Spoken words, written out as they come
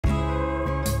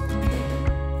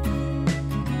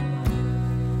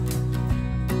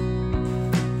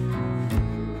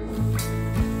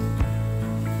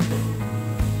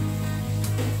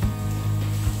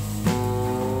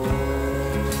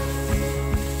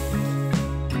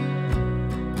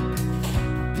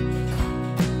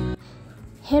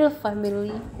Hello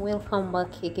family, welcome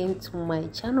back again to my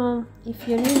channel. If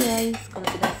you're new guys,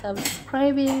 consider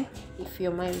subscribing. If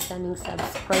you're my returning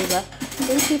subscriber,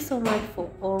 thank you so much for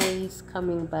always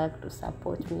coming back to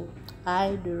support me.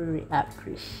 I do really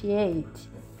appreciate.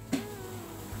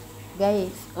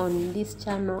 Guys, on this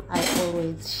channel I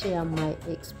always share my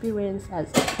experience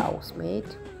as a housemaid.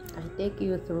 I take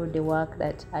you through the work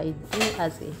that I do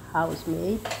as a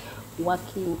housemaid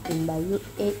working in the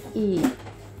UAE.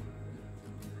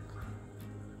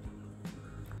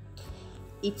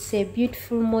 It's a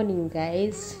beautiful morning,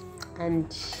 guys, and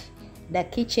the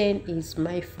kitchen is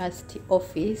my first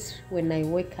office when I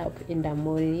wake up in the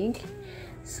morning.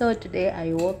 So today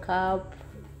I woke up,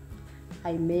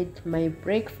 I made my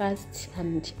breakfast,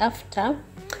 and after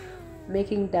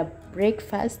making the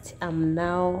breakfast, I'm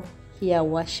now here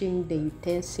washing the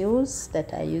utensils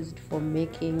that I used for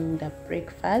making the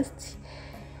breakfast.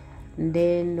 And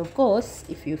then of course,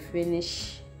 if you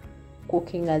finish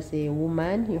cooking as a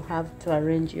woman, you have to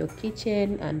arrange your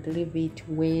kitchen and leave it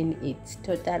when it's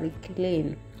totally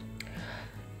clean.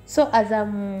 So as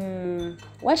I'm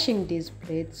washing these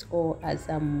plates or as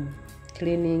I'm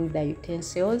cleaning the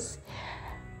utensils,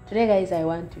 today guys, I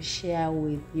want to share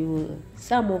with you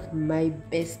some of my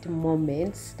best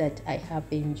moments that I have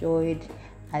enjoyed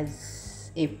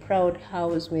as a proud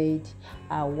housemaid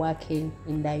working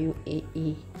in the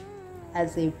UAE.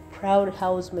 As a proud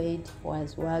housemaid who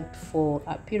has worked for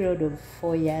a period of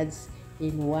 4 years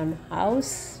in one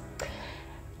house.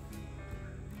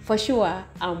 For sure,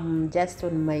 I'm just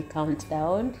on my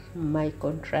countdown. My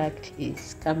contract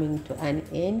is coming to an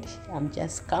end. I'm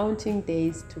just counting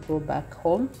days to go back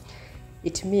home.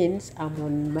 It means I'm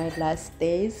on my last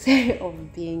days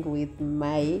of being with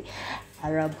my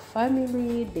Arab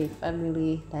family, the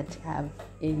family that I've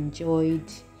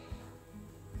enjoyed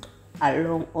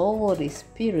along all this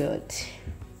period.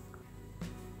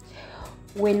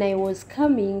 When I was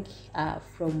coming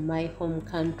from my home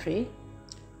country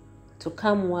to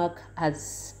come work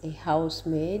as a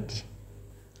housemaid,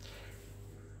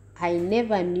 I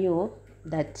never knew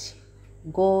that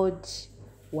God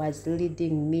was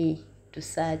leading me to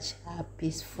such a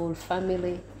peaceful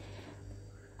family,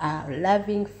 a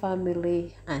loving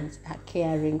family, and a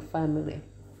caring family.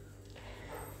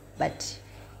 But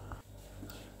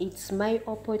it's my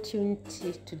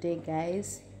opportunity today,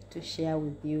 guys, to share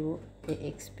with you the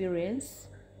experience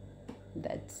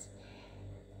that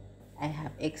I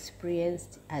have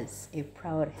experienced as a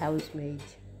proud housemaid.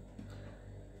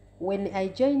 When I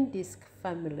joined this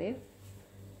family,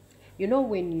 you know,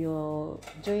 when you're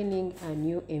joining a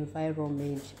new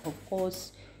environment, of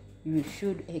course, you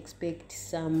should expect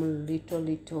some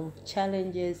little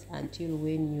challenges until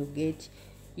when you get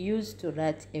used to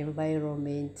that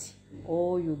environment,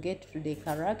 or you get to the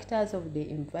characters of the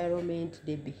environment,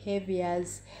 the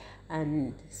behaviors,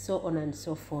 and so on and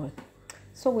so forth.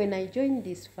 So when I joined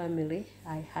this family,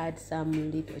 I had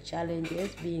some little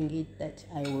challenges, being it that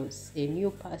I was a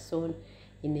new person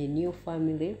in a new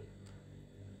family.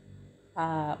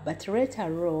 But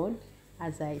later on,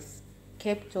 as I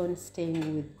kept on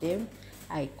staying with them,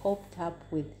 I coped up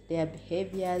with their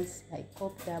behaviors, I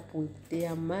coped up with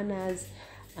their manners,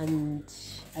 and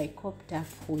I coped up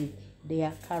with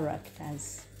their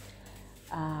characters.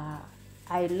 I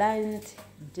learned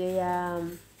their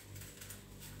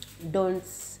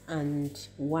don'ts and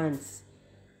wants.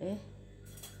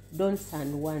 Don'ts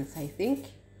and wants, I think.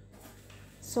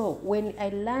 So when I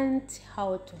learned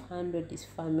how to handle this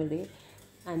family,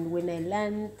 and when I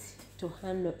learned to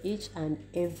handle each and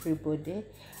everybody,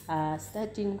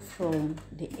 starting from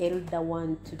the elder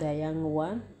one to the young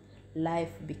one,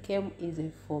 life became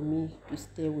easy for me to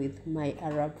stay with my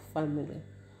Arab family.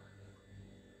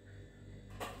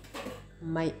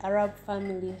 My Arab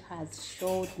family has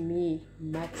showed me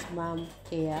maximum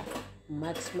care,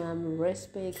 maximum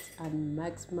respect, and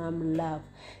maximum love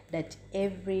that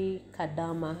every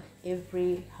kadama,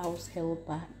 every house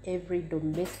helper, every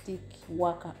domestic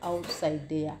worker outside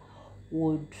there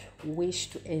would wish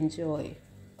to enjoy.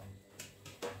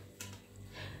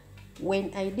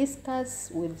 When I discuss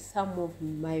with some of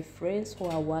my friends who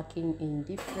are working in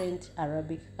different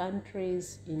Arabic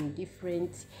countries, in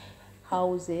different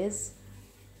houses,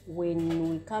 when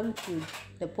we come to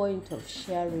the point of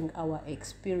sharing our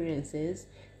experiences,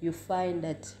 you find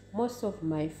that most of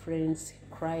my friends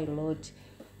cry a lot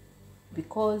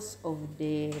because of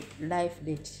the life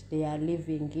that they are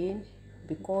living in,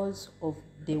 because of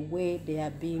the way they are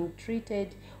being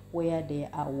treated where they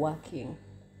are working.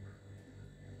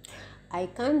 I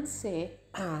can't say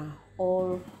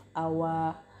all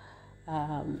our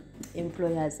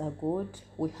employers are good.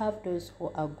 We have those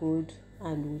who are good,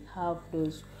 and we have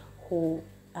those who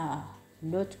are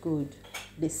not good.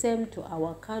 The same to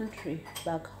our country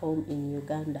back home in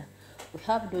Uganda. We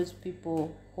have those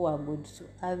people who are good to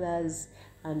others,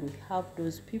 and we have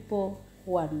those people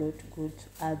who are not good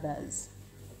to others.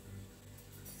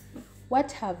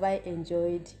 What have I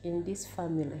enjoyed in this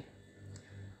family?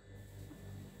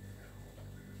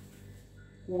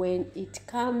 When it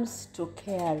comes to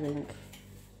caring,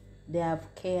 they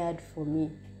have cared for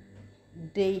me.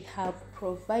 They have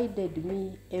provided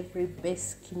me every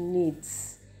basic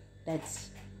needs that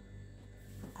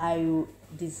I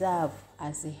deserve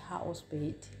as a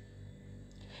housemaid.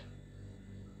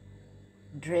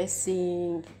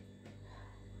 Dressing,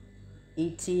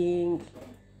 eating.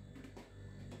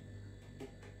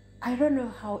 I don't know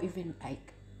how even I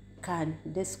can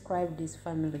describe this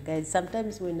family, guys.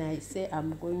 Sometimes when I say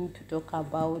I'm going to talk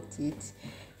about it,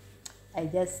 I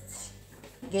just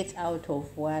get out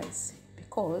of words,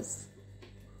 because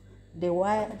the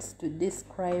words to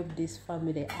describe this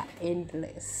family are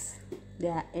endless. They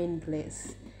are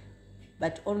endless.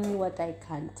 But only what I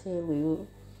can tell you,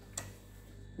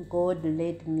 God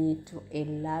led me to a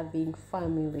loving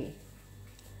family.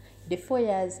 The 4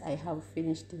 years I have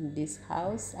finished in this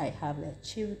house, I have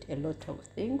achieved a lot of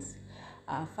things.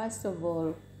 First of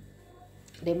all,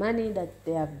 the money that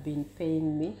they have been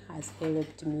paying me has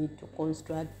helped me to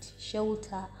construct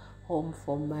shelter, home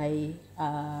for my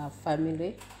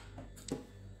family.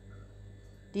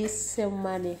 This same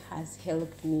money has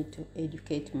helped me to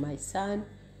educate my son,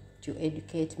 to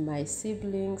educate my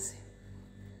siblings.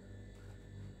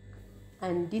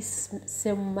 And this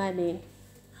same money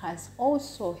has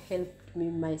also helped me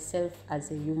myself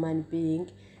as a human being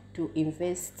to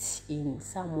invest in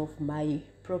some of my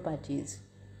properties.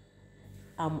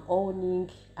 I'm owning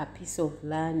a piece of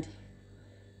land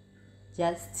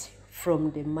just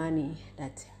from the money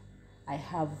that I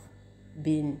have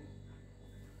been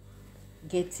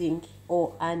getting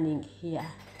or earning here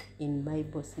in my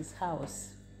boss's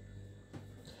house.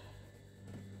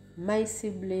 My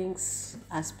siblings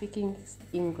are speaking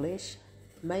English.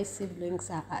 My siblings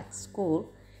are at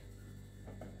school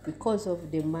because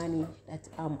of the money that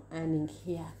I'm earning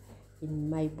here in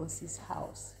my boss's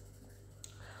house.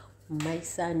 My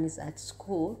son is at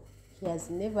school. He has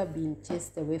never been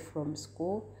chased away from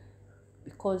school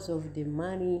because of the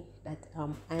money that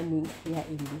I'm earning here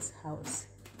in this house.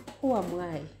 Who am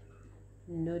I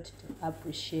not to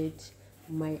appreciate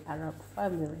my Arab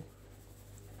family?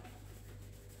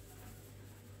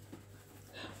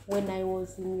 When I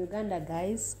was in Uganda,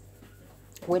 guys,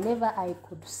 whenever I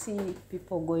could see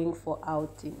people going for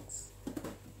outings,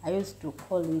 I used to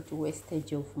call it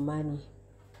wastage of money.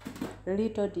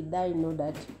 Little did I know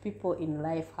that people in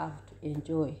life have to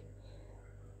enjoy.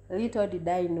 Little did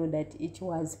I know that it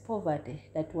was poverty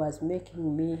that was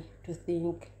making me to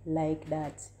think like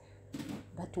that.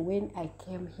 But when I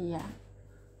came here,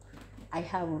 I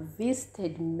have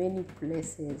visited many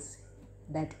places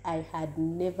that I had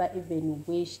never even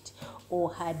wished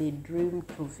or had a dream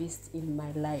to visit in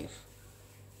my life.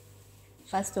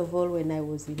 First of all, when I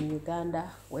was in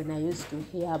Uganda, when I used to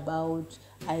hear about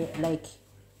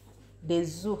the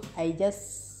zoo, I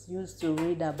just used to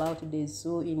read about the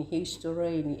zoo in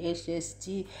history, in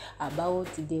HST,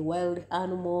 about the wild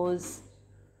animals.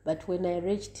 But when I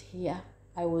reached here,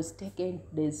 I was taken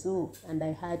to the zoo and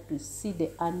I had to see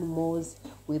the animals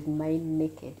with my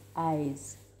naked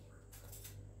eyes.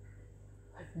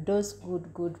 Those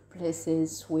good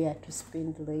places where to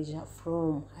spend leisure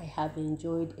from. I have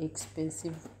enjoyed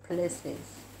expensive places.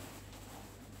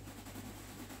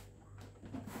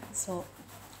 So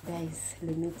guys,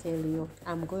 let me tell you,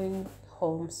 I'm going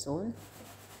home soon.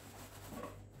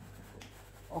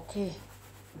 Okay,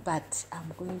 but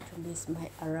I'm going to miss my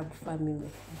Arab family.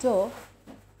 Though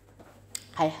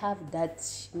I have that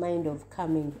mind of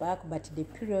coming back, but the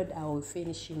period I will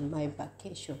finish in my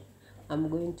vacation, I'm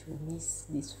going to miss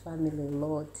this family a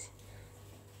lot.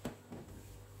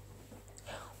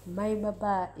 My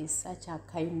Baba is such a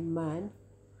kind man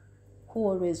who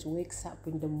always wakes up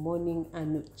in the morning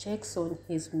and checks on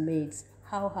his maids.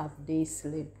 How have they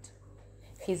slept?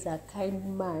 He's a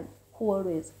kind man who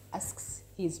always asks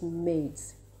his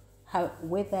maids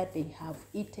whether they have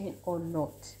eaten or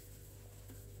not.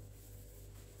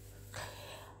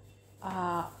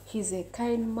 He's a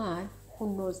kind man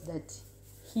who knows that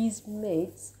his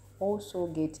mates also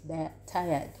get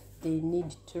tired. They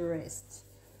need to rest.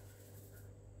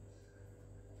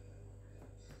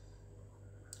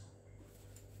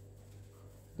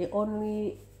 The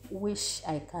only wish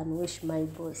I can wish my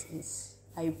boss is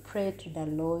I pray to the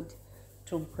Lord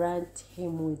to grant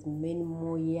him with many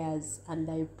more years, and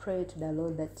I pray to the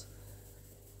Lord that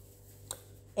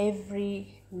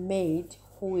every maid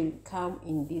who will come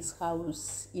in this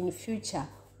house in future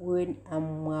when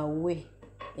I'm away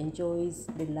enjoys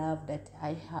the love that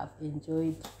I have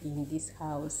enjoyed in this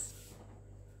house.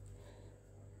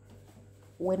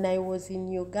 When I was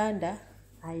in Uganda,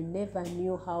 I never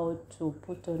knew how to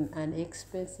put on an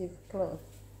expensive cloth.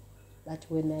 But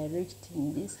when I reached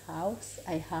in this house,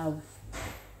 I have